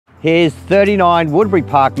Here's 39 Woodbury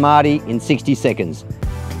Park Mardi in 60 seconds.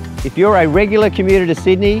 If you're a regular commuter to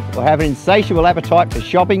Sydney or have an insatiable appetite for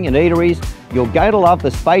shopping and eateries, you're going to love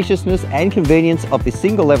the spaciousness and convenience of this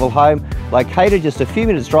single level home located just a few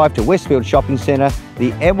minutes drive to Westfield Shopping Centre,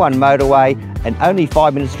 the M1 motorway, and only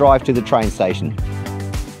 5 minutes drive to the train station.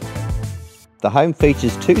 The home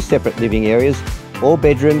features 2 separate living areas, all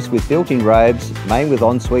bedrooms with built-in robes, main with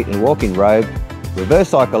ensuite and walk-in robe, reverse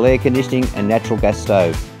cycle air conditioning and natural gas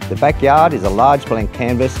stove. The backyard is a large blank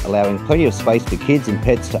canvas allowing plenty of space for kids and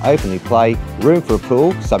pets to openly play, room for a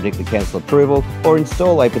pool subject to council approval, or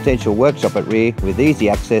install a potential workshop at rear with easy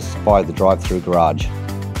access via the drive-through garage.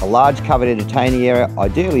 A large covered entertaining area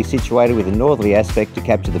ideally situated with a northerly aspect to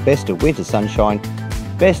capture the best of winter sunshine.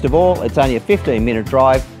 Best of all, it's only a 15-minute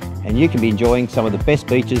drive and you can be enjoying some of the best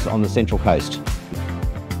beaches on the Central Coast.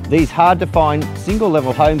 These hard to find single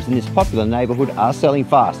level homes in this popular neighbourhood are selling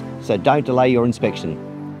fast, so don't delay your inspection.